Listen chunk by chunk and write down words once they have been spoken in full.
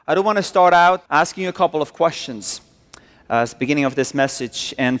I do want to start out asking you a couple of questions as the beginning of this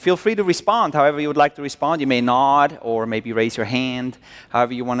message, and feel free to respond however you would like to respond. You may nod or maybe raise your hand,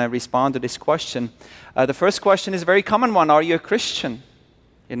 however you want to respond to this question. The first question is a very common one. Are you a Christian?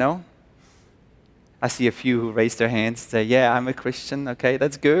 You know? I see a few who raise their hands, say, yeah, I'm a Christian. Okay,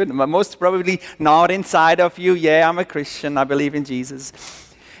 that's good. Most probably nod inside of you, yeah, I'm a Christian. I believe in Jesus.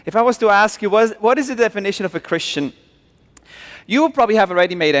 If I was to ask you, what is the definition of a Christian? You will probably have a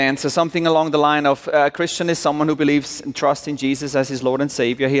ready-made answer, something along the line of a Christian is someone who believes and trusts in Jesus as his Lord and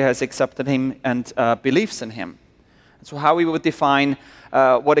Savior. He has accepted Him and believes in Him. So how we would define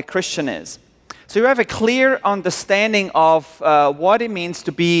what a Christian is. So you have a clear understanding of what it means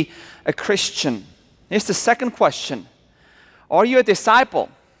to be a Christian. Here's the second question. Are you a disciple?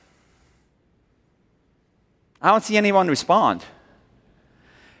 I don't see anyone respond.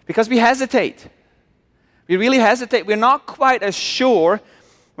 Because we hesitate. We really hesitate. We're not quite as sure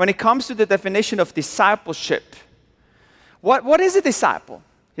when it comes to the definition of discipleship. What is a disciple?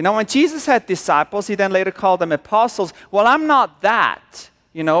 You know, when Jesus had disciples, He then later called them apostles. Well, I'm not that,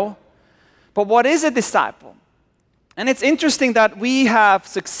 you know. But what is a disciple? And it's interesting that we have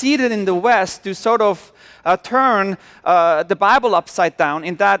succeeded in the West to sort of turn the Bible upside down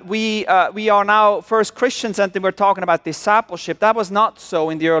in that we are now first Christians and then we're talking about discipleship. That was not so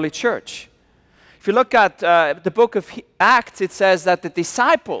in the early church. If you look at the book of Acts, it says that the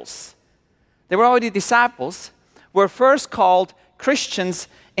disciples, they were already disciples, were first called Christians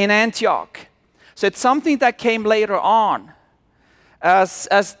in Antioch. So it's something that came later on. As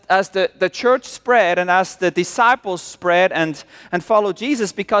the church spread and as the disciples spread and followed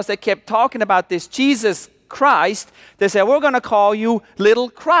Jesus, because they kept talking about this Jesus Christ, they said, we're going to call you little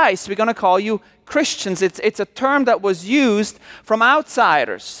Christ. We're going to call you Christians. It's a term that was used from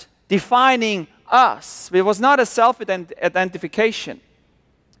outsiders, defining us. It was not a self-identification.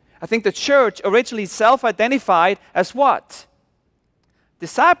 I think the church originally self-identified as what?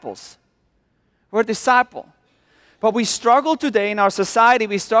 Disciples. We're a disciple. But we struggle today in our society,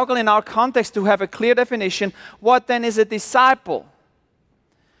 we struggle in our context to have a clear definition. What then is a disciple?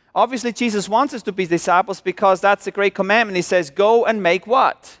 Obviously, Jesus wants us to be disciples because that's the great commandment. He says, go and make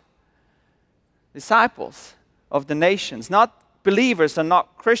what? Disciples of the nations. Not believers and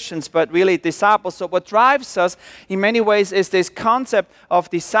not Christians, but really disciples. So what drives us in many ways is this concept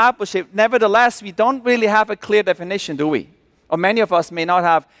of discipleship. Nevertheless, we don't really have a clear definition, do we? Or many of us may not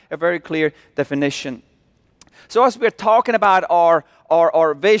have a very clear definition. So as we're talking about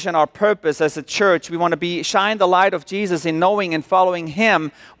our vision, our purpose as a church, we want to shine the light of Jesus in knowing and following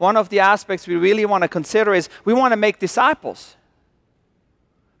Him. One of the aspects we really want to consider is we want to make disciples.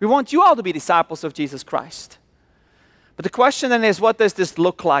 We want you all to be disciples of Jesus Christ. But the question then is, what does this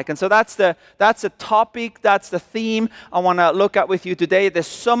look like? And so that's the topic, that's the theme I want to look at with you today. There's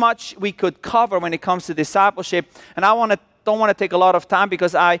so much we could cover when it comes to discipleship, and I don't want to take a lot of time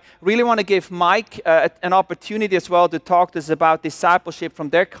because I really want to give Mike an opportunity as well to talk to us about discipleship from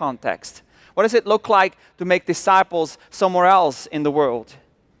their context. What does it look like to make disciples somewhere else in the world?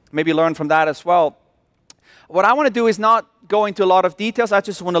 Maybe learn from that as well. What I want to do is not go into a lot of details. I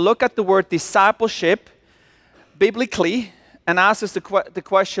just want to look at the word discipleship biblically and ask us the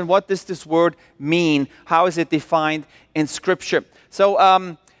question, what does this word mean? How is it defined in Scripture? So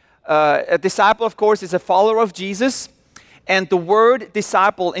a disciple, of course, is a follower of Jesus. And the word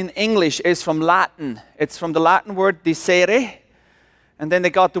disciple in English is from Latin. It's from the Latin word discere. And then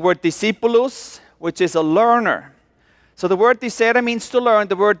they got the word discipulus, which is a learner. So the word discere means to learn.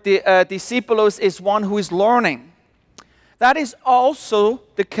 The word discipulus is one who is learning. That is also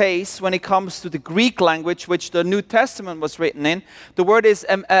the case when it comes to the Greek language, which the New Testament was written in. The word is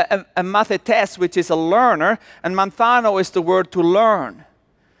a mathetes, which is a learner, and manthano is the word to learn.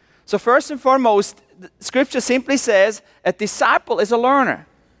 So first and foremost, Scripture simply says a disciple is a learner.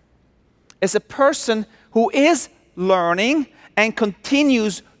 It's a person who is learning and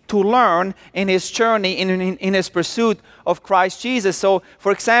continues to learn in his journey, in his pursuit of Christ Jesus. So,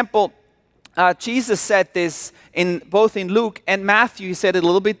 for example, Jesus said this both in Luke and Matthew. He said it a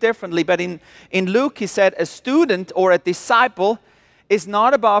little bit differently, but in Luke he said a student or a disciple is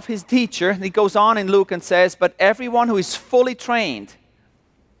not above his teacher. And he goes on in Luke and says, but everyone who is fully trained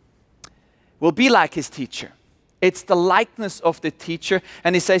will be like his teacher. It's the likeness of the teacher.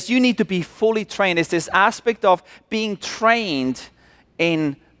 And he says you need to be fully trained. It's this aspect of being trained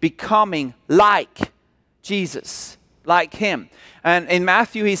in becoming like Jesus, like Him. And in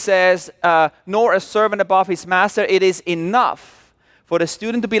Matthew he says, nor a servant above his master. It is enough for the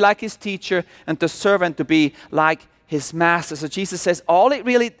student to be like his teacher and the servant to be like his master. So Jesus says all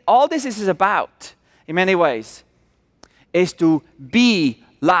this is about, in many ways, is to be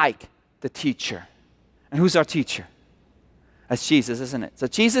like the teacher. And who's our teacher? That's Jesus, isn't it? So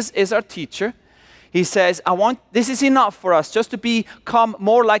Jesus is our teacher. He says, this is enough for us just to become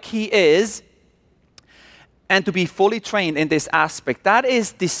more like he is and to be fully trained in this aspect. That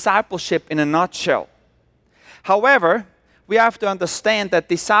is discipleship in a nutshell. However, we have to understand that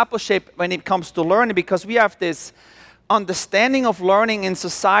discipleship when it comes to learning, because we have this understanding of learning in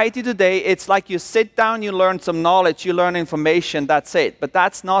society today, it's like you sit down, you learn some knowledge, you learn information, that's it. But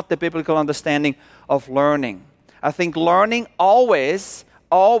that's not the biblical understanding of learning. I think learning always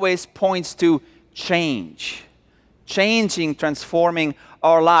points to change. Changing, transforming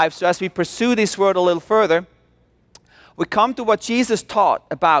our lives. So as we pursue this word a little further, we come to what Jesus taught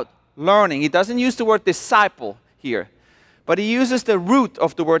about learning. He doesn't use the word disciple here, but he uses the root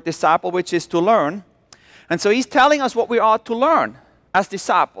of the word disciple, which is to learn. And so he's telling us what we ought to learn as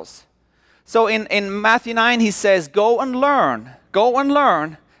disciples. So in Matthew 9, he says, go and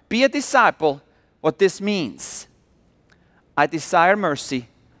learn, be a disciple. What this means, I desire mercy,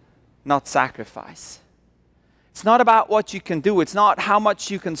 not sacrifice. It's not about what you can do. It's not how much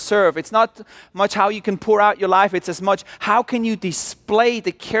you can serve. It's not much how you can pour out your life. It's as much how can you display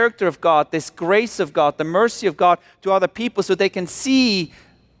the character of God, this grace of God, the mercy of God to other people so they can see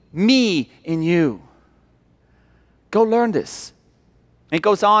me in you. Go learn this. It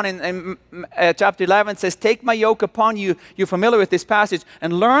goes on in chapter 11, says, take my yoke upon you. You're familiar with this passage.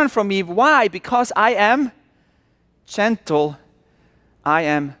 And learn from me. Why? Because I am gentle. I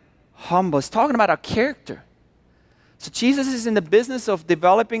am humble. It's talking about our character. So Jesus is in the business of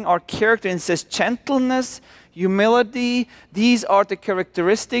developing our character and says gentleness, humility, these are the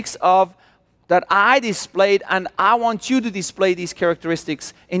characteristics of that I displayed, and I want you to display these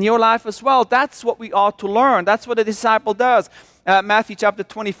characteristics in your life as well. That's what we ought to learn. That's what a disciple does. Matthew chapter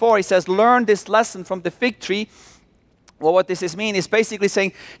 24, he says, learn this lesson from the fig tree. Well, what this means is basically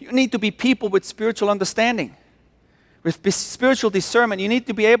saying you need to be people with spiritual understanding. With spiritual discernment, you need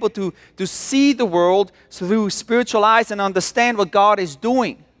to be able to see the world through spiritual eyes and understand what God is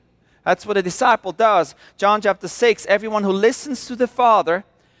doing. That's what a disciple does. John chapter 6, everyone who listens to the Father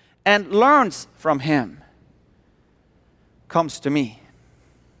and learns from him comes to me.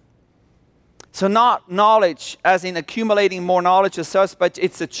 So not knowledge as in accumulating more knowledge as such, but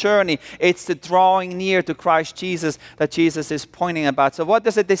it's a journey. It's the drawing near to Christ Jesus that Jesus is pointing about. So what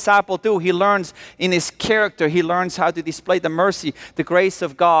does a disciple do? He learns in his character. He learns how to display the mercy, the grace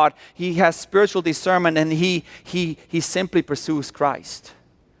of God. He has spiritual discernment, and he simply pursues Christ.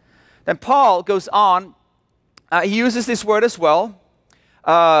 Then Paul goes on. He uses this word as well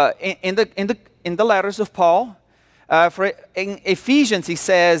in the letters of Paul. In Ephesians, he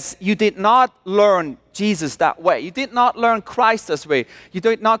says, you did not learn Jesus that way. You did not learn Christ this way. You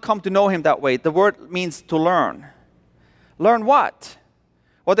did not come to know him that way. The word means to learn. Learn what?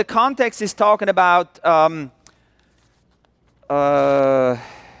 Well, the context is talking about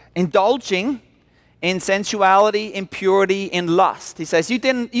indulging in sensuality, impurity, in lust. He says, you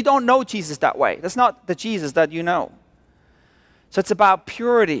don't know Jesus that way. That's not the Jesus that you know. So it's about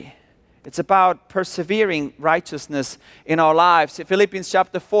purity. It's about persevering righteousness in our lives. In Philippians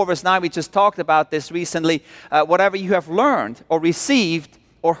chapter 4, verse 9, we just talked about this recently. Whatever you have learned or received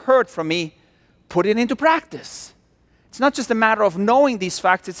or heard from me, put it into practice. It's not just a matter of knowing these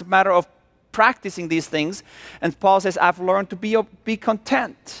facts, it's a matter of practicing these things. And Paul says, I've learned to be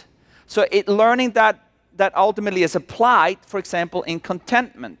content. So learning that ultimately is applied, for example, in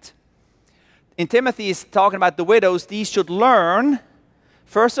contentment. In Timothy, he's talking about the widows. These should learn,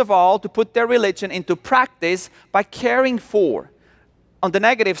 first of all, to put their religion into practice by caring for. On the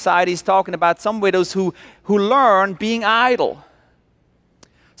negative side, he's talking about some widows who learn being idle.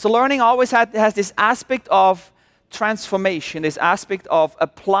 So learning always has this aspect of transformation, this aspect of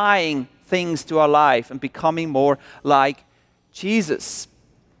applying things to our life and becoming more like Jesus.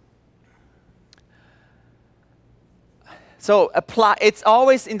 So it's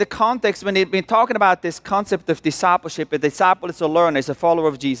always in the context when we're talking about this concept of discipleship. A disciple is a learner, is a follower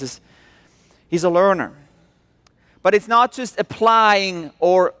of Jesus. He's a learner. But it's not just applying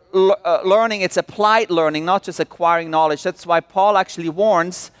or learning, it's applied learning, not just acquiring knowledge. That's why Paul actually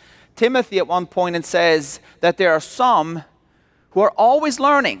warns Timothy at one point and says that there are some who are always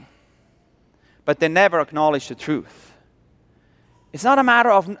learning, but they never acknowledge the truth. It's not a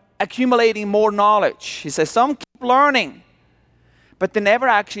matter of accumulating more knowledge. He says some keep learning, but they never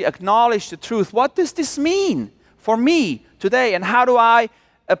actually acknowledge the truth. What does this mean for me today? And how do I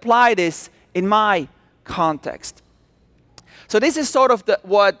apply this in my context? So this is sort of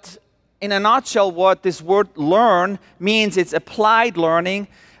in a nutshell, what this word learn means. It's applied learning,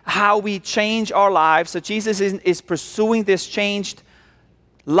 how we change our lives. So Jesus is pursuing this changed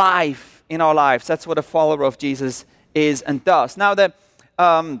life in our lives. That's what a follower of Jesus is and does. Now,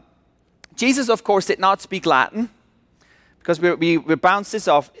 Jesus, of course, did not speak Latin, because we bounced this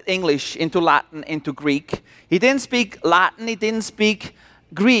off English into Latin, into Greek. He didn't speak Latin, he didn't speak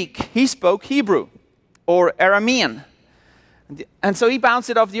Greek. He spoke Hebrew or Aramean. And so he bounced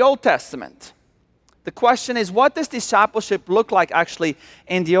it off the Old Testament. The question is, what does discipleship look like actually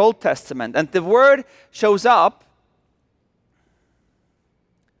in the Old Testament? And the word shows up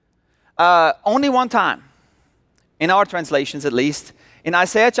only one time, in our translations at least, in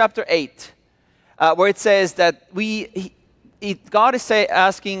Isaiah chapter 8, where it says that God is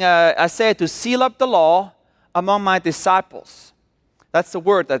asking Isaiah to seal up the law among my disciples. That's the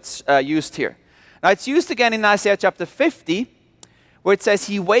word that's used here. Now it's used again in Isaiah chapter 50, where it says,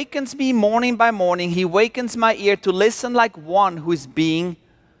 He wakens me morning by morning, He wakens my ear to listen like one who is being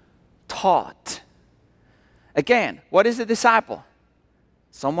taught. Again, what is a disciple?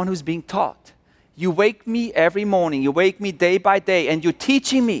 Someone who's being taught. You wake me every morning, you wake me day by day, and you're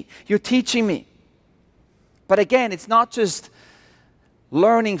teaching me. But again, it's not just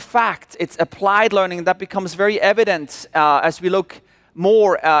learning facts, it's applied learning that becomes very evident as we look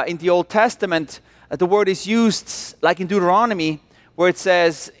more in the Old Testament. The word is used like in Deuteronomy, where it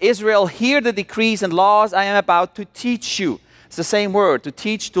says, Israel, hear the decrees and laws I am about to teach you. It's the same word, to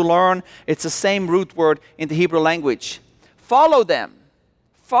teach, to learn. It's the same root word in the Hebrew language. Follow them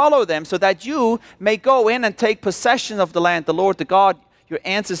so that you may go in and take possession of the land the Lord, the God, your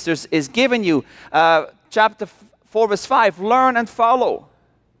ancestors is giving you. Chapter 4, verse 5, learn and follow.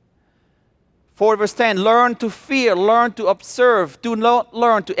 4, verse 10, learn to fear, learn to observe. Do not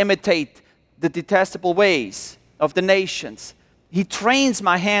learn to imitate the detestable ways of the nations. He trains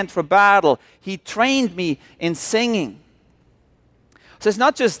my hand for battle. He trained me in singing. So it's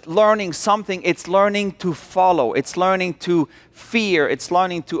not just learning something, it's learning to follow. It's learning to fear. It's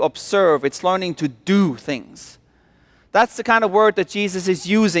learning to observe. It's learning to do things. That's the kind of word that Jesus is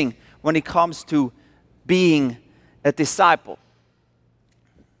using when it comes to being a disciple.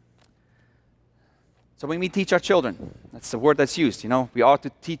 So when we teach our children, that's the word that's used, we ought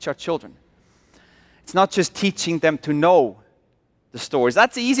to teach our children. It's not just teaching them to know the stories.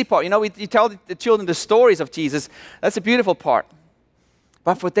 That's the easy part. You tell the children the stories of Jesus. That's a beautiful part.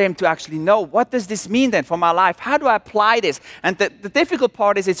 But for them to actually know, what does this mean then for my life? How do I apply this? And the difficult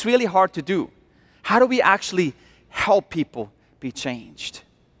part is it's really hard to do. How do we actually help people be changed?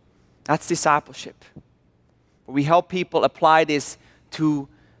 That's discipleship. We help people apply this to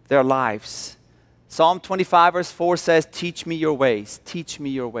their lives. Psalm 25 verse 4 says, teach me your ways, teach me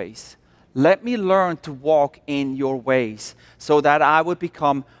your ways. Let me learn to walk in your ways so that I would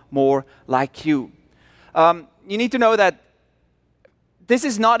become more like you. You need to know that this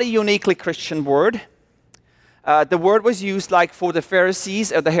is not a uniquely Christian word. The word was used like for the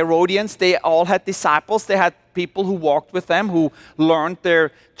Pharisees or the Herodians. They all had disciples. They had people who walked with them, who learned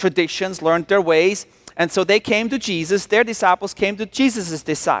their traditions, learned their ways. And so they came to Jesus. Their disciples came to Jesus'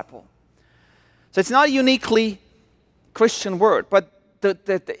 disciple. So it's not a uniquely Christian word, but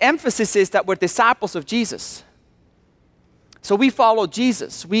the emphasis is that we're disciples of Jesus. So we follow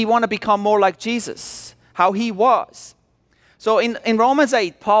Jesus. We want to become more like Jesus, how he was. So in Romans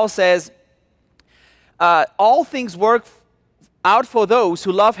 8, Paul says, all things work out for those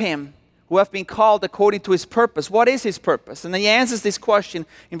who love him, who have been called according to his purpose. What is his purpose? And he answers this question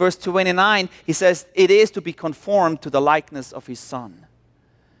in verse 29. He says, it is to be conformed to the likeness of his Son.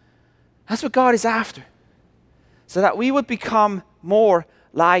 That's what God is after. So that we would become more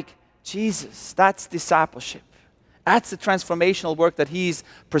like Jesus. That's discipleship. That's the transformational work that he's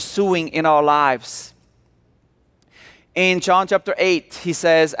pursuing in our lives. In John chapter 8, he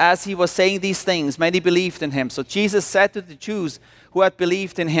says, as he was saying these things, many believed in him. So Jesus said to the Jews who had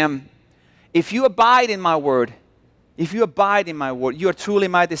believed in him, if you abide in my word, you are truly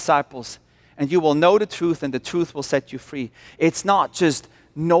my disciples, and you will know the truth, and the truth will set you free. It's not just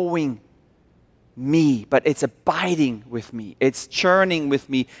knowing me, but it's abiding with me. It's churning with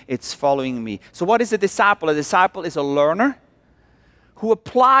me. It's following me. So what is a disciple? A disciple is a learner who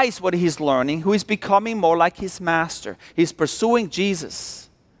applies what he's learning, who is becoming more like his master. He's pursuing Jesus.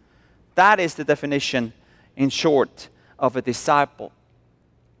 That is the definition, in short, of a disciple.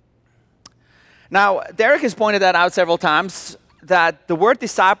 Now, Derek has pointed that out several times, that the word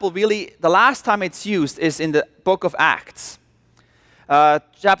disciple really, the last time it's used is in the book of Acts.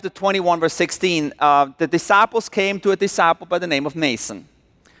 Chapter 21, verse 16, the disciples came to a disciple by the name of Mason.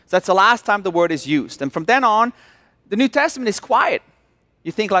 So that's the last time the word is used. And from then on, the New Testament is quiet.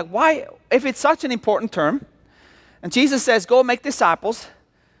 You think like, why, if it's such an important term, and Jesus says, go make disciples,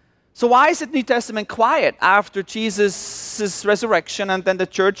 So why is the New Testament quiet after Jesus' resurrection and then the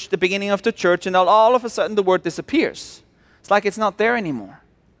church, the beginning of the church, and all of a sudden the word disappears? It's like it's not there anymore.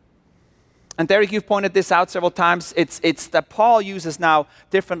 And Derek, you've pointed this out several times. It's that Paul uses now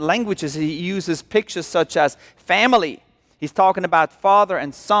different languages. He uses pictures such as family. He's talking about father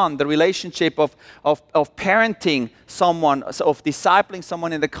and son, the relationship of parenting someone, of discipling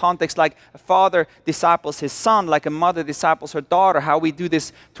someone in the context like a father disciples his son, like a mother disciples her daughter, how we do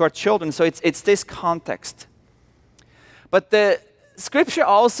this to our children. So it's this context. But the scripture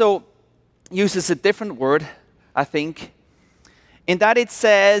also uses a different word, I think, in that it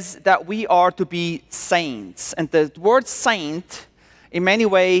says that we are to be saints. And the word saint in many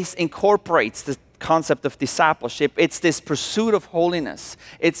ways incorporates the concept of discipleship. It's this pursuit of holiness.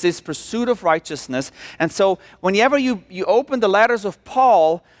 It's this pursuit of righteousness. And so whenever you open the letters of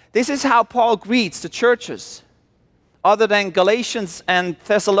Paul, this is how Paul greets the churches. Other than Galatians and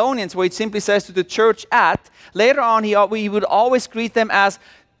Thessalonians, where it simply says to the church at, later on we would always greet them as,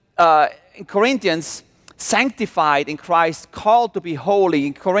 in Corinthians, sanctified in Christ, called to be holy.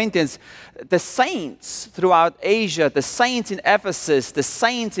 In Corinthians, the saints throughout Asia, the saints in Ephesus, the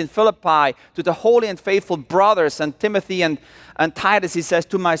saints in Philippi, to the holy and faithful brothers, and Timothy and Titus, he says,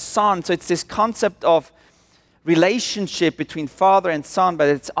 to my son. So it's this concept of relationship between father and son, but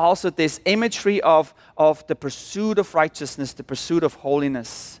it's also this imagery of the pursuit of righteousness, the pursuit of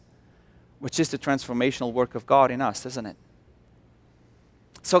holiness, which is the transformational work of God in us, isn't it?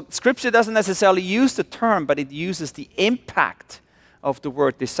 So Scripture doesn't necessarily use the term, but it uses the impact of the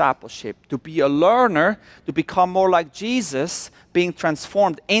word discipleship. To be a learner, to become more like Jesus, being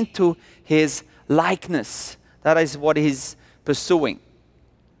transformed into his likeness. That is what he's pursuing.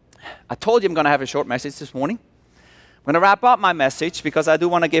 I told you I'm going to have a short message this morning. I'm going to wrap up my message because I do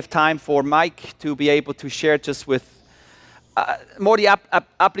want to give time for Mike to be able to share just with more the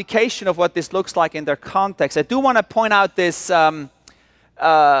application of what this looks like in their context. I do want to point out this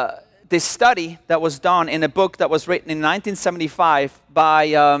study that was done in a book that was written in 1975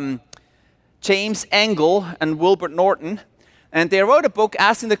 by James Engel and Wilbert Norton. And they wrote a book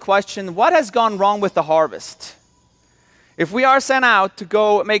asking the question, what has gone wrong with the harvest? If we are sent out to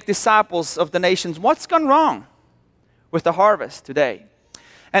go make disciples of the nations, what's gone wrong with the harvest today?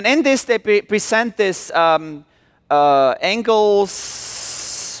 And in this, they present this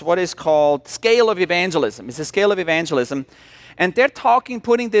Engel's, what is called, scale of evangelism. It's a scale of evangelism. And they're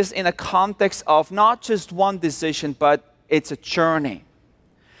putting this in a context of not just one decision, but it's a journey.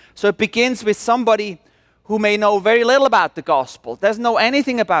 So it begins with somebody who may know very little about the gospel, doesn't know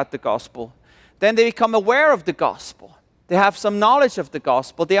anything about the gospel. Then they become aware of the gospel. They have some knowledge of the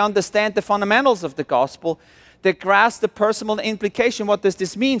gospel. They understand the fundamentals of the gospel. They grasp the personal implication. What does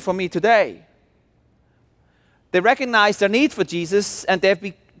this mean for me today? They recognize their need for Jesus, and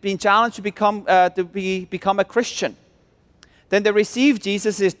they've been challenged to become a Christian. Then they receive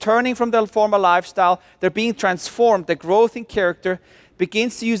Jesus, is turning from their former lifestyle. They're being transformed. Their growth in character,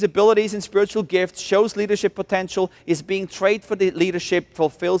 begins to use abilities and spiritual gifts, shows leadership potential, is being trained for the leadership,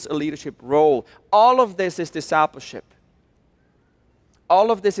 fulfills a leadership role. All of this is discipleship.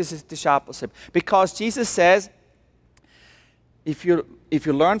 All of this is discipleship. Because Jesus says, if you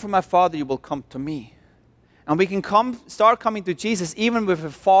learn from my Father, you will come to me. And we can start coming to Jesus even if we're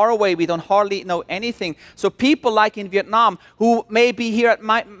far away, we don't hardly know anything. So people like in Vietnam who may be here at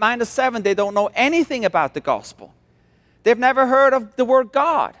 -7, they don't know anything about the gospel. They've never heard of the word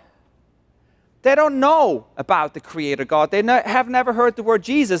God. They don't know about the Creator God. They have never heard the word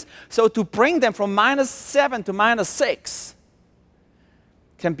Jesus. So to bring them from -7 to -6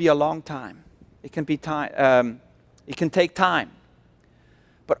 can be a long time. It can be time. It can take time.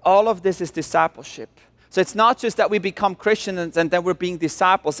 But all of this is discipleship. So it's not just that we become Christians and then we're being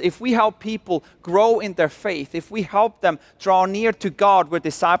disciples. If we help people grow in their faith, if we help them draw near to God, we're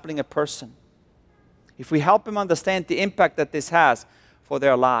discipling a person. If we help them understand the impact that this has for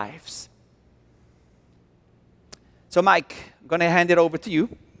their lives. So Mike, I'm going to hand it over to you.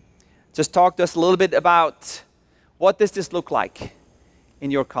 Just talk to us a little bit about what does this look like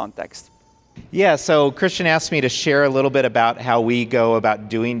in your context. Yeah, so Christian asked me to share a little bit about how we go about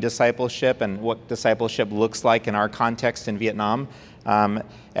doing discipleship and what discipleship looks like in our context in Vietnam.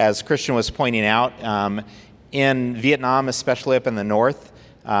 As Christian was pointing out, in Vietnam, especially up in the north,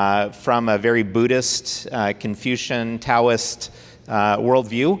 from a very Buddhist, Confucian, Taoist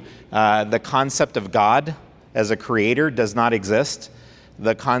worldview, the concept of God as a creator does not exist.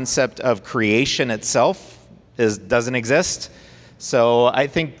 The concept of creation itself doesn't exist. So I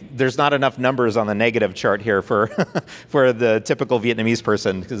think there's not enough numbers on the negative chart here for for the typical Vietnamese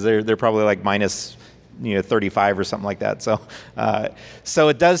person, because they're probably like minus 35 or something like that. So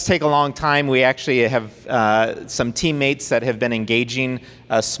it does take a long time. We actually have some teammates that have been engaging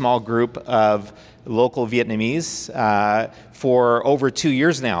a small group of local Vietnamese for over 2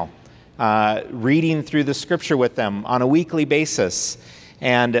 years now, reading through the scripture with them on a weekly basis.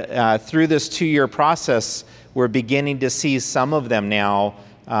 And through this 2-year process, we're beginning to see some of them now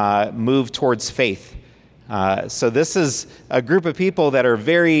move towards faith. So this is a group of people that are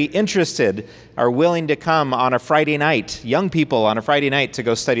very interested, are willing to come on a Friday night, young people on a Friday night, to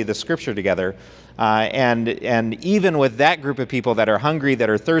go study the scripture together. And even with that group of people that are hungry, that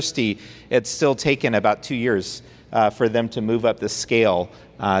are thirsty, it's still taken about 2 years for them to move up the scale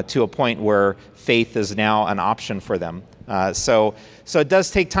to a point where faith is now an option for them. So it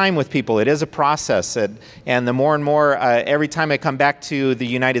does take time with people. It is a process. And the more and more, every time I come back to the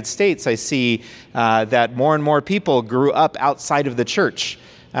United States, I see that more and more people grew up outside of the church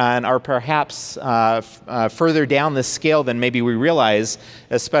and are perhaps further down the scale than maybe we realize,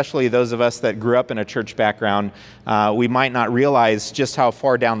 especially those of us that grew up in a church background. We might not realize just how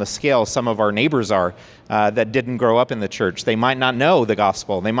far down the scale some of our neighbors are that didn't grow up in the church. They might not know the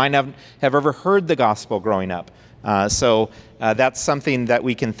gospel. They might not have ever heard the gospel growing up. So that's something that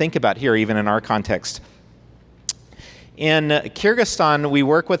we can think about here, even in our context. In Kyrgyzstan, we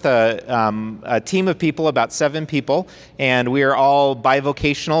work with a team of people, about 7 people, and we are all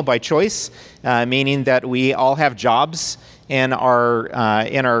bivocational by choice, meaning that we all have jobs in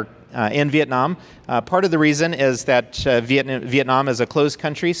Vietnam. Part of the reason is that Vietnam is a closed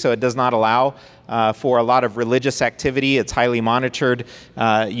country, so it does not allow for a lot of religious activity. It's highly monitored.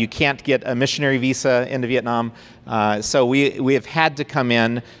 You can't get a missionary visa into Vietnam. So we have had to come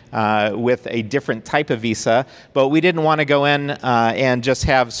in with a different type of visa, but we didn't want to go in and just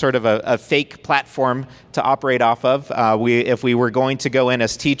have sort of a fake platform to operate off of. If we were going to go in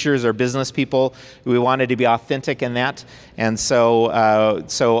as teachers or business people, we wanted to be authentic in that. And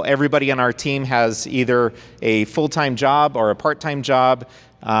so everybody on our team has either a full-time job or a part-time job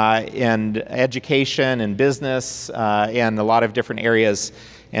in education and business and a lot of different areas.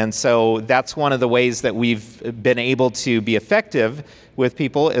 And so that's one of the ways that we've been able to be effective with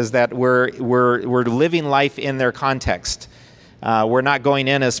people, is that we're living life in their context. We're not going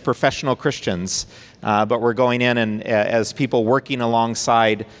in as professional Christians, but we're going in and as people working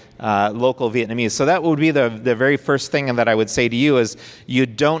alongside local Vietnamese. So that would be the very first thing that I would say to you is you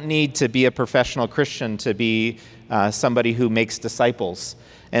don't need to be a professional Christian to be somebody who makes disciples.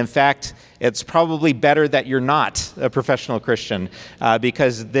 In fact, it's probably better that you're not a professional Christian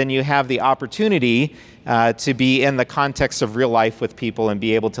because then you have the opportunity to be in the context of real life with people and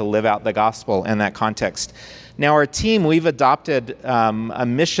be able to live out the gospel in that context. Now, our team, we've adopted a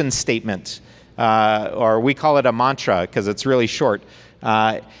mission statement, or we call it a mantra because it's really short.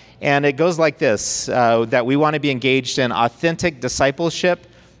 And it goes like this, that we want to be engaged in authentic discipleship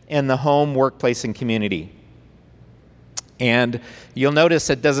in the home, workplace, and community. And you'll notice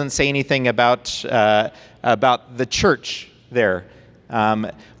it doesn't say anything about the church there.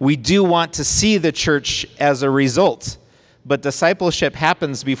 We do want to see the church as a result, but discipleship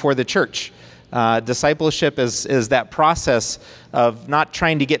happens before the church. Discipleship is that process of not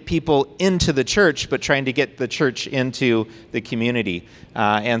trying to get people into the church, but trying to get the church into the community.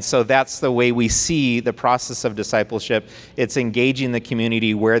 And so that's the way we see the process of discipleship. It's engaging the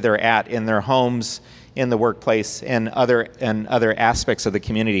community where they're at, in their homes, in the workplace, and other aspects of the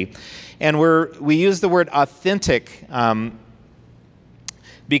community. And we use the word authentic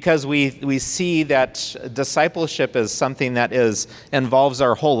because we see that discipleship is something that involves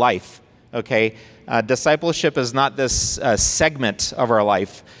our whole life. Okay, discipleship is not this segment of our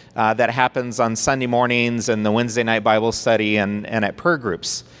life that happens on Sunday mornings and the Wednesday night Bible study and at prayer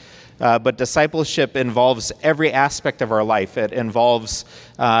groups. But discipleship involves every aspect of our life. It involves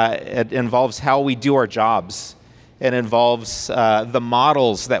how we do our jobs. It involves the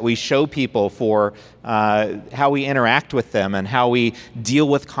models that we show people for how we interact with them and how we deal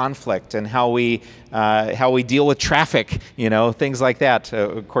with conflict and how we deal with traffic, things like that.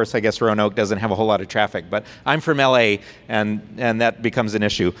 Of course, I guess Roanoke doesn't have a whole lot of traffic, but I'm from LA and that becomes an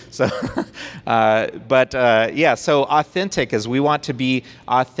issue. So, so authentic is we want to be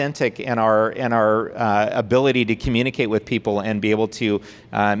authentic in our ability to communicate with people and be able to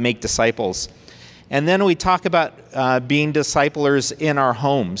make disciples. And then we talk about being disciplers in our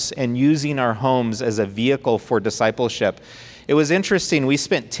homes and using our homes as a vehicle for discipleship. It was interesting. We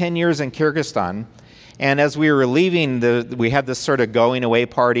spent 10 years in Kyrgyzstan, and as we were leaving, we had this sort of going away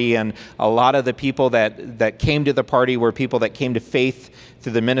party, and a lot of the people that came to the party were people that came to faith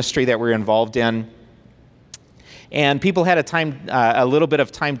through the ministry that we're involved in. And people had a little bit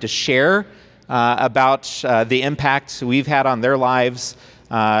of time to share about the impact we've had on their lives.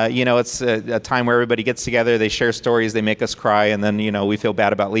 It's a time where everybody gets together, they share stories, they make us cry, and then, we feel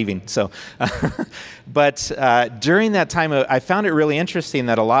bad about leaving. So, but during that time, I found it really interesting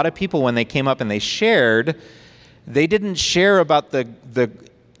that a lot of people, when they came up and they shared, they didn't share about the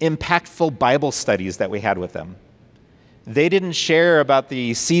impactful Bible studies that we had with them. They didn't share about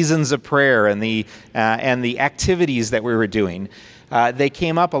the seasons of prayer and the activities that we were doing. They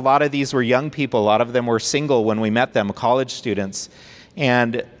came up, a lot of these were young people, a lot of them were single when we met them, college students.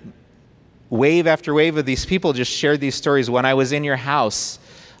 And wave after wave of these people just shared these stories. When I was in your house,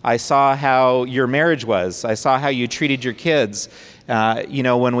 I saw how your marriage was. I saw how you treated your kids.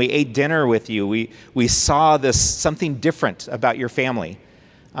 When we ate dinner with you, we saw something different about your family.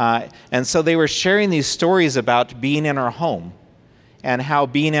 And so they were sharing these stories about being in our home and how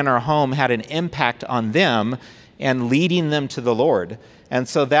being in our home had an impact on them and leading them to the Lord. And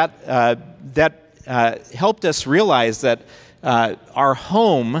so that helped us realize that our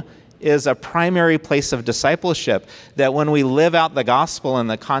home is a primary place of discipleship, that when we live out the gospel in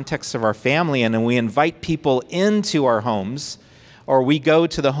the context of our family and then we invite people into our homes, or we go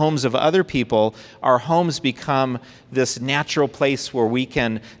to the homes of other people, our homes become this natural place where we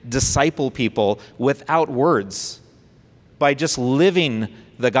can disciple people without words by just living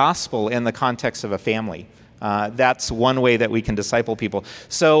the gospel in the context of a family. That's one way that we can disciple people.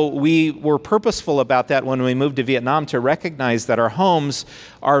 So we were purposeful about that when we moved to Vietnam, to recognize that our homes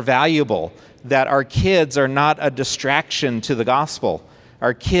are valuable, that our kids are not a distraction to the gospel.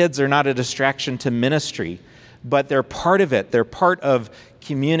 Our kids are not a distraction to ministry, but they're part of it. They're part of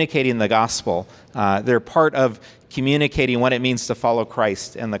communicating the gospel. They're part of communicating what it means to follow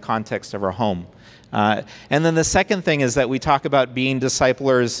Christ in the context of our home. And then the second thing is that we talk about being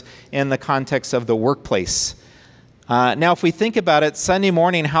disciplers in the context of the workplace. Now, if we think about it, Sunday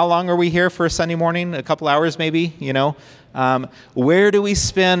morning, how long are we here for a Sunday morning? A couple hours maybe, Where do we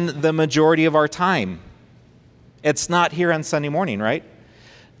spend the majority of our time? It's not here on Sunday morning, right?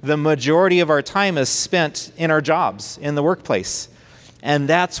 The majority of our time is spent in our jobs, in the workplace. And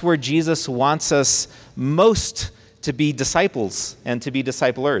that's where Jesus wants us most to be disciples and to be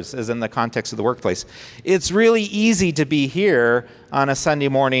disciplers, is in the context of the workplace. It's really easy to be here on a Sunday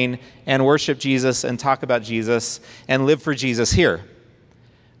morning and worship Jesus and talk about Jesus and live for Jesus here.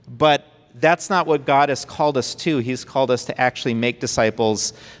 But that's not what God has called us to. He's called us to actually make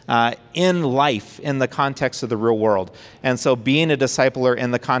disciples in life, in the context of the real world. And so being a discipler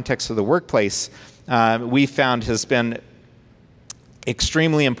in the context of the workplace, we found has been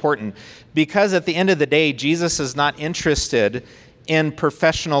extremely important, because at the end of the day, Jesus is not interested in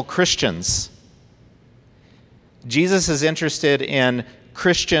professional Christians. Jesus is interested in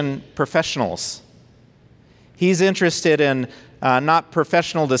Christian professionals. He's interested in not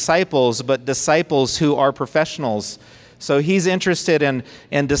professional disciples, but disciples who are professionals. So he's interested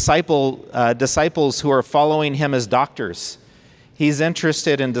in disciples who are following him as doctors. He's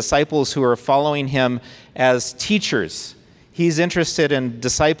interested in disciples who are following him as teachers. He's interested in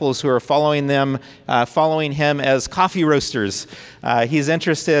disciples who are following him as coffee roasters. He's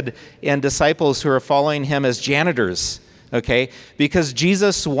interested in disciples who are following him as janitors. Okay? Because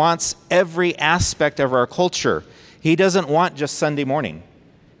Jesus wants every aspect of our culture. He doesn't want just Sunday morning.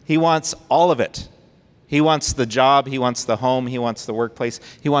 He wants all of it. He wants the job, he wants the home, he wants the workplace,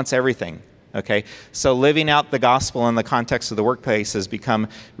 he wants everything. Okay? So living out the gospel in the context of the workplace has become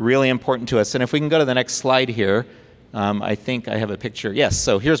really important to us. And if we can go to the next slide here, I think I have a picture. Yes,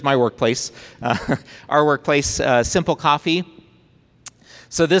 so here's my workplace. Our workplace, Simple Coffee.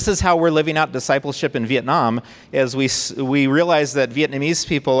 So this is how we're living out discipleship in Vietnam, as we realize that Vietnamese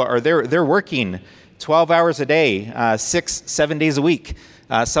people they're working 12 hours a day, 6-7 days a week.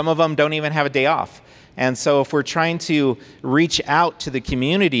 Some of them don't even have a day off. And so if we're trying to reach out to the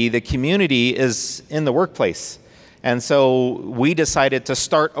community is in the workplace. And so we decided to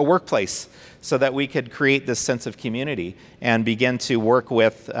start a workplace so that we could create this sense of community and begin to work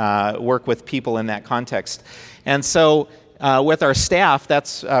with people in that context. And so with our staff,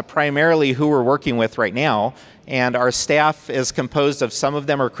 that's primarily who we're working with right now. And our staff is composed of, some of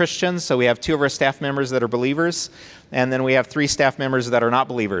them are Christians, so we have 2 of our staff members that are believers, and then we have 3 staff members that are not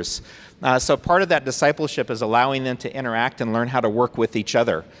believers. So part of that discipleship is allowing them to interact and learn how to work with each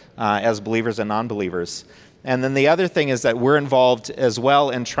other as believers and non-believers. And then the other thing is that we're involved as well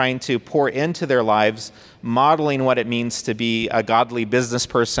in trying to pour into their lives, modeling what it means to be a godly business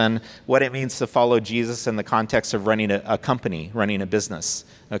person, what it means to follow Jesus in the context of running a company, running a business.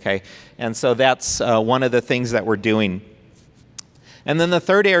 Okay? And so that's one of the things that we're doing. And then the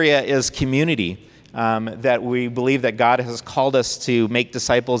third area is community. that we believe that God has called us to make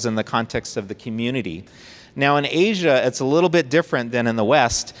disciples in the context of the community. Now, in Asia, it's a little bit different than in the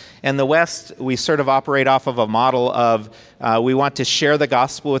West. In the West, we sort of operate off of a model of we want to share the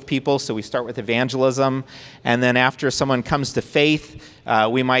gospel with people, so we start with evangelism, and then after someone comes to faith,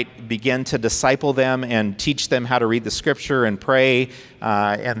 we might begin to disciple them and teach them how to read the scripture and pray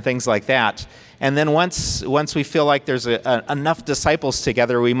and things like that. And then once we feel like there's enough disciples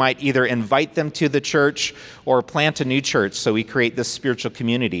together, we might either invite them to the church or plant a new church, so we create this spiritual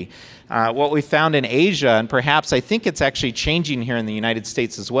community. What we found in Asia, and perhaps I think it's actually changing here in the United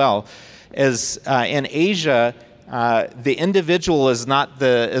States as well, is in Asia, the individual is not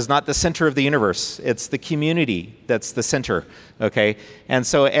the center of the universe. It's the community that's the center, okay? And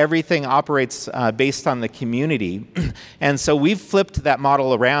so everything operates based on the community. And so we've flipped that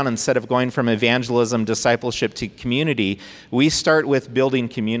model around. Instead of going from evangelism, discipleship to community, we start with building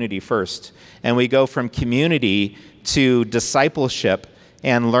community first. And we go from community to discipleship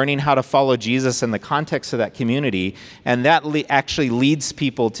and learning how to follow Jesus in the context of that community. And that actually leads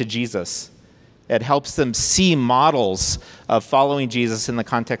people to Jesus. It helps them see models of following Jesus in the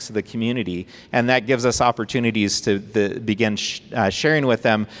context of the community, and that gives us opportunities to begin sharing with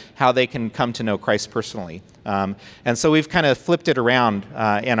them how they can come to know Christ personally. And so we've kind of flipped it around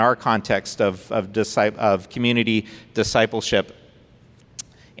in our context of community discipleship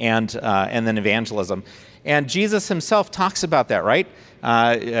and then evangelism. And Jesus himself talks about that, right?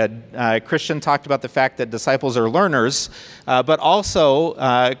 Christian talked about the fact that disciples are learners, but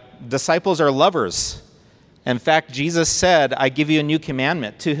also disciples are lovers. In fact, Jesus said, I give you a new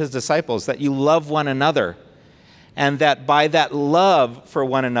commandment to his disciples, that you love one another. And that by that love for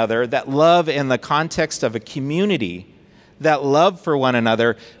one another, that love in the context of a community, that love for one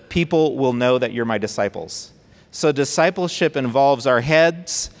another, people will know that you're my disciples. So discipleship involves our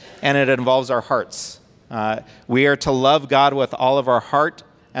heads and it involves our hearts. We are to love God with all of our heart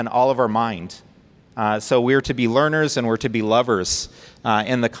and all of our mind. So we're to be learners and we're to be lovers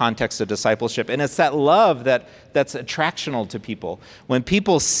in the context of discipleship. And it's that love that's attractional to people. When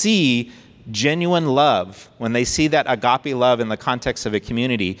people see genuine love, when they see that agape love in the context of a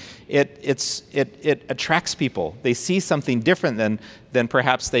community, it attracts people. They see something different than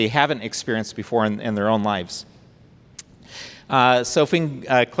perhaps they haven't experienced before in their own lives. So if we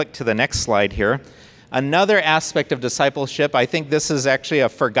can click to the next slide here. Another aspect of discipleship, I think this is actually a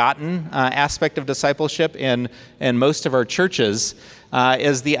forgotten aspect of discipleship in most of our churches,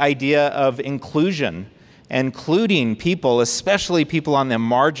 is the idea of inclusion, including people, especially people on the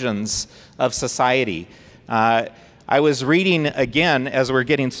margins of society. I was reading again, as we're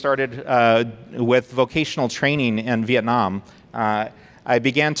getting started with vocational training in Vietnam, I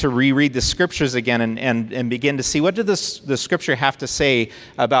began to reread the scriptures again and begin to see what did the scripture have to say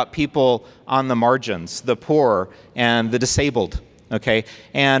about people on the margins, the poor and the disabled, okay?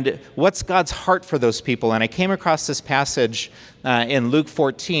 And what's God's heart for those people? And I came across this passage in Luke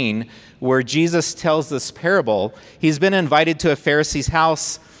 14 where Jesus tells this parable. He's been invited to a Pharisee's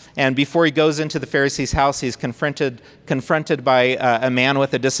house, and before he goes into the Pharisee's house, he's confronted by a man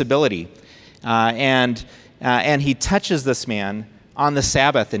with a disability. And he touches this man on the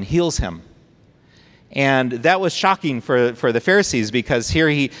Sabbath and heals him. And that was shocking for the Pharisees, because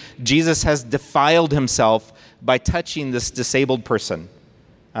here Jesus has defiled himself by touching this disabled person.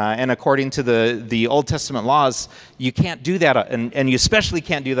 And according to the Old Testament laws, you can't do that, and you especially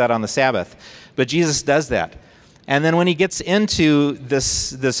can't do that on the Sabbath. But Jesus does that. And then when he gets into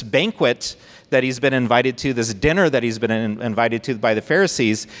this banquet that he's been invited to, this dinner that he's been invited to by the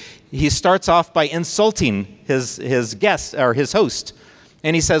Pharisees, he starts off by insulting his guest or his host.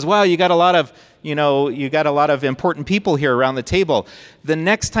 And he says, "Wow, you got a lot of important people here around the table. The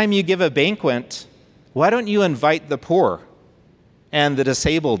next time you give a banquet, why don't you invite the poor and the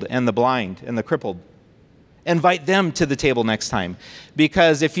disabled and the blind and the crippled? Invite them to the table next time,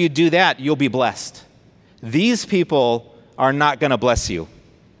 because if you do that, you'll be blessed. These people are not going to bless you.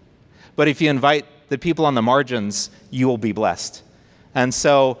 But if you invite the people on the margins, you will be blessed." And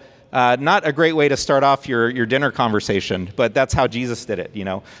so, not a great way to start off your dinner conversation, but that's how Jesus did it,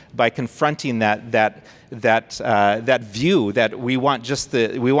 by confronting that view that we want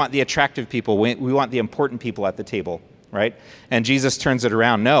the attractive people, we want the important people at the table, right? And Jesus turns it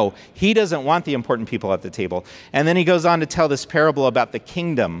around. No, he doesn't want the important people at the table. And then he goes on to tell this parable about the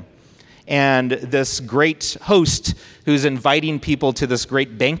kingdom and this great host who's inviting people to this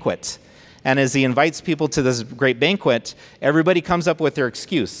great banquet. And as he invites people to this great banquet, everybody comes up with their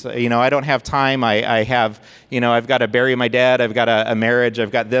excuse. I don't have time. I've got to bury my dad. I've got a marriage.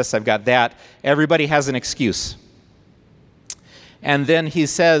 I've got this. I've got that. Everybody has an excuse. And then he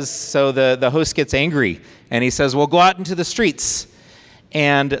says, so the host gets angry, and he says, well, go out into the streets.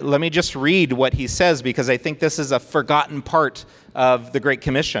 And let me just read what he says, because I think this is a forgotten part of the Great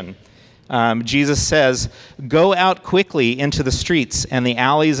Commission. Jesus says, go out quickly into the streets and the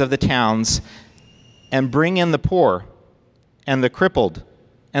alleys of the towns and bring in the poor and the crippled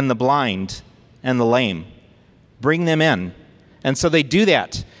and the blind and the lame. Bring them in. And so they do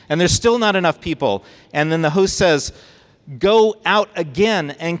that. And there's still not enough people. And then the host says, go out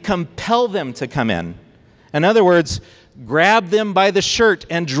again and compel them to come in. In other words, grab them by the shirt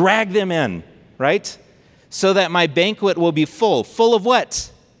and drag them in, right? So that my banquet will be full. Full of what?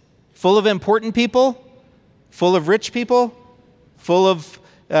 Full of important people? Full of rich people? Full of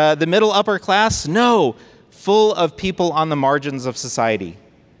the middle upper class? No. Full of people on the margins of society.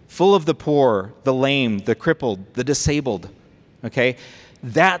 Full of the poor, the lame, the crippled, the disabled. Okay?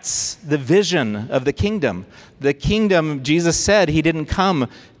 That's the vision of the kingdom. The kingdom, Jesus said, he didn't come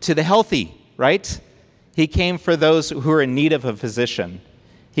to the healthy, right? He came for those who are in need of a physician.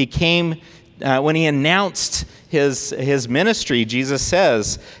 He came when he announced his ministry. Jesus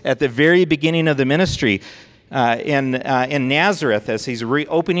says at the very beginning of the ministry, in Nazareth, as he's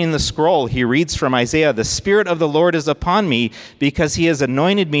opening the scroll, he reads from Isaiah, "The Spirit of the Lord is upon me, because he has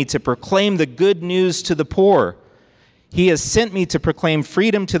anointed me to proclaim the good news to the poor. He has sent me to proclaim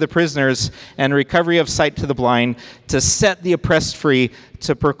freedom to the prisoners and recovery of sight to the blind, to set the oppressed free,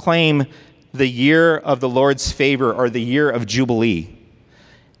 to proclaim the year of the Lord's favor," or the year of Jubilee.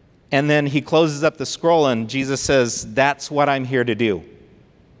 And then he closes up the scroll and Jesus says, that's what I'm here to do.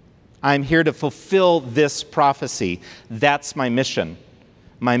 I'm here to fulfill this prophecy. That's my mission.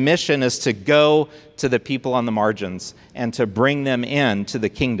 My mission is to go to the people on the margins and to bring them in to the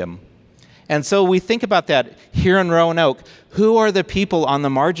kingdom. And so we think about that here in Roanoke. Who are the people on the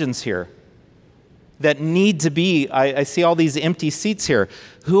margins here that need to be? I see all these empty seats here.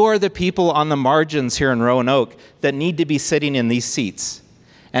 Who are the people on the margins here in Roanoke that need to be sitting in these seats?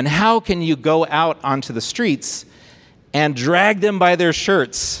 And how can you go out onto the streets and drag them by their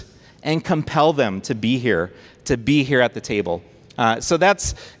shirts and compel them to be here at the table? So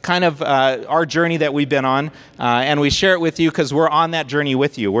that's kind of our journey that we've been on, and we share it with you because we're on that journey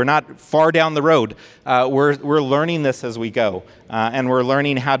with you. We're not far down the road. We're learning this as we go, and we're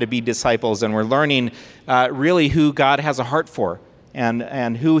learning how to be disciples, and we're learning really who God has a heart for,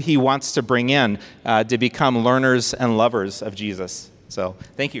 and who he wants to bring in to become learners and lovers of Jesus. So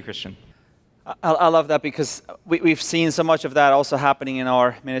thank you, Christian. I love that because we've seen so much of that also happening in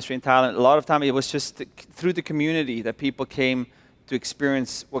our ministry in Thailand. A lot of time it was just through the community that people came to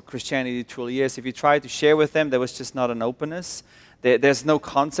experience what Christianity truly is. If you tried to share with them, there was just not an openness. There's no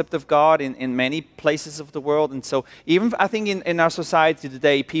concept of God in many places of the world. And so even I think in our society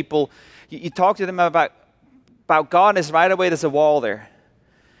today, people, you talk to them about God, and right away there's a wall there.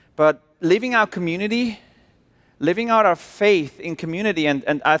 But living our community, living out our faith in community,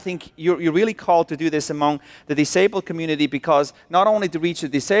 and I think you're really called to do this among the disabled community, because not only to reach the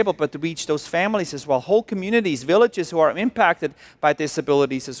disabled, but to reach those families as well, whole communities, villages who are impacted by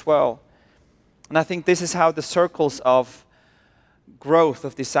disabilities as well. And I think this is how the circles of growth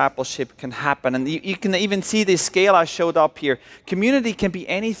of discipleship can happen. And you can even see this scale I showed up here. Community can be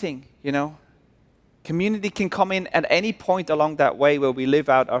anything, you know. Community can come in at any point along that way where we live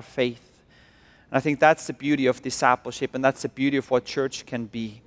out our faith. And I think that's the beauty of discipleship, and that's the beauty of what church can be.